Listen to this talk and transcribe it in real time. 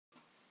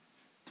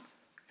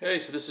Hey,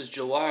 so this is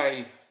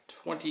July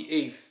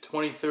 28th,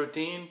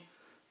 2013,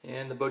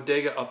 and the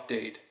Bodega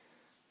update.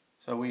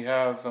 So we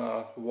have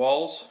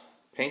walls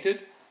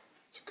painted.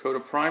 It's a coat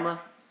of primer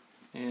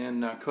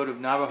and a coat of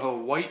Navajo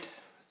white.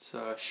 It's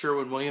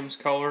Sherwin-Williams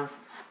color.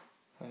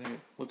 I think it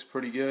looks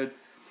pretty good.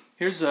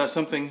 Here's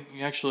something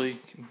you actually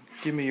can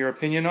give me your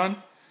opinion on.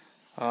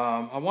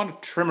 I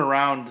want to trim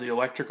around the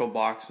electrical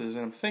boxes,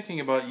 and I'm thinking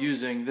about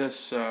using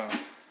this.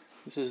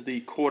 This is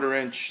the 1/4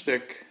 inch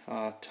thick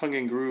tongue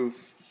and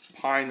groove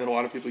pine that a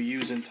lot of people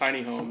use in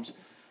tiny homes.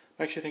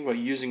 I'm actually thinking about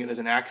using it as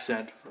an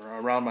accent for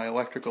around my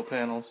electrical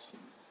panels.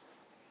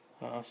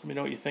 So let me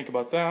know what you think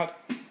about that.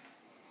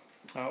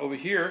 Over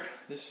here,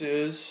 this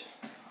is,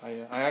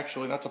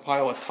 that's a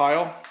pile of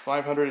tile,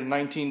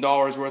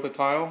 $519 worth of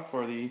tile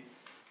for the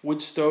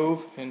wood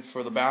stove and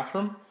for the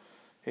bathroom.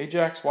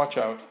 Ajax, watch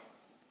out.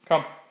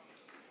 Come.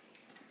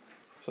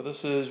 So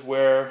this is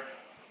where,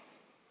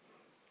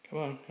 come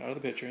on, out of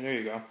the picture, there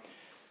you go.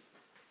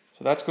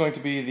 So that's going to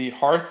be the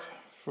hearth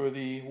for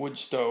the wood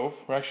stove.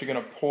 We're actually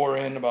going to pour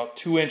in about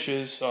 2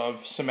 inches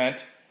of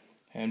cement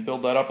and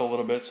build that up a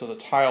little bit so the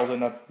tiles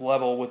end up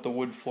level with the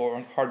wood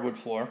floor, hardwood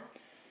floor.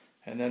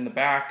 And then the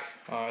back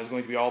is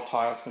going to be all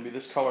tile. It's going to be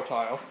this color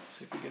tile.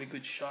 See if we get a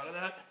good shot of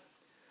that.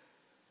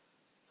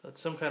 So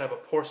it's some kind of a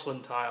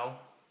porcelain tile.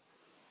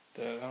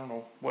 I don't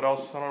know what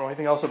else. I don't know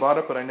anything else about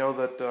it, but I know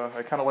that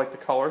I kind of like the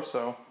color,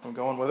 so I'm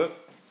going with it.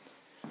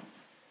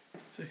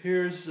 So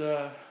here's,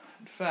 in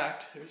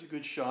fact, here's a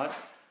good shot.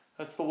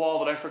 That's the wall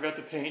that I forgot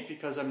to paint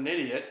because I'm an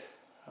idiot.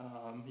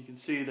 You can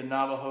see the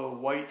Navajo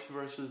white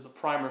versus the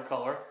primer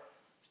color,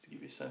 just to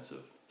give you a sense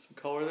of some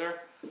color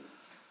there.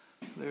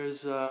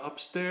 There's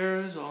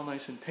upstairs, all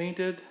nice and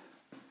painted.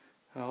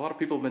 A lot of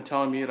people have been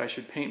telling me that I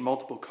should paint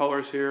multiple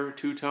colors here,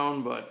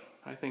 two-tone, but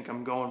I think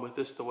I'm going with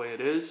this the way it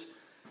is.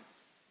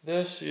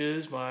 This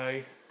is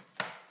my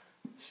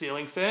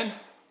ceiling fan,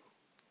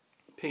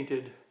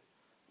 painted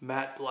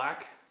matte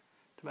black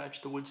to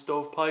match the wood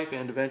stove pipe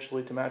and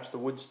eventually to match the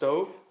wood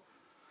stove.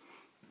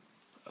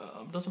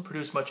 Doesn't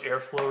produce much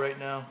airflow right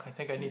now. I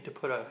think I need to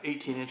put a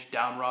 18-inch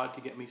down rod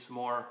to get me some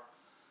more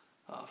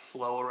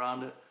flow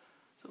around it.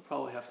 So I'll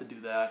probably have to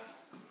do that.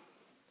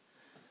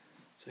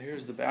 So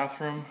here's the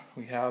bathroom.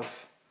 We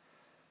have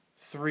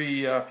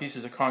 3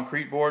 pieces of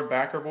concrete board,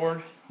 backer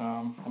board.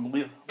 I'm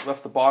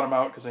left the bottom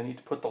out because I need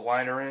to put the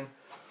liner in.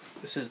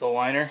 This is the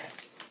liner.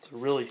 It's a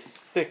really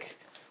thick,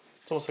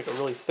 it's almost like a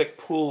really thick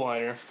pool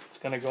liner. It's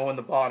going to go in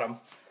the bottom.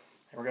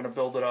 And we're going to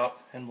build it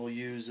up, and we'll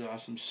use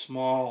some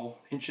small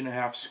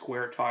 1.5-inch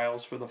square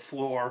tiles for the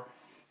floor,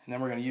 and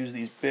then we're going to use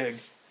these big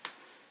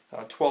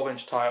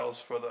 12-inch tiles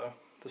for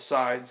the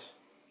sides.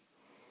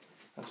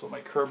 That's what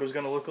my curb is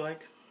going to look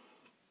like.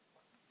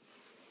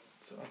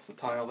 So that's the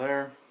tile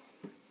there.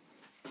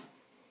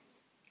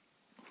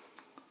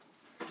 I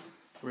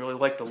really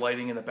like the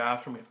lighting in the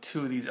bathroom. We have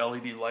 2 of these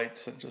LED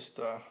lights, and just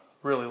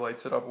really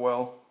lights it up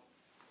well.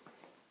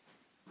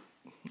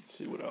 Let's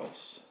see what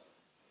else.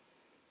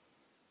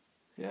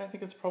 Yeah, I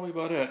think that's probably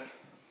about it.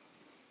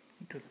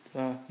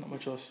 Not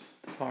much else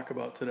to talk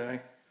about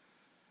today.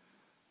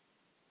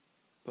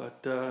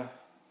 But,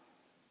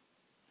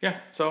 yeah,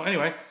 so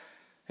anyway,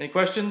 any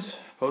questions?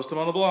 Post them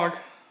on the blog.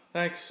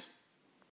 Thanks.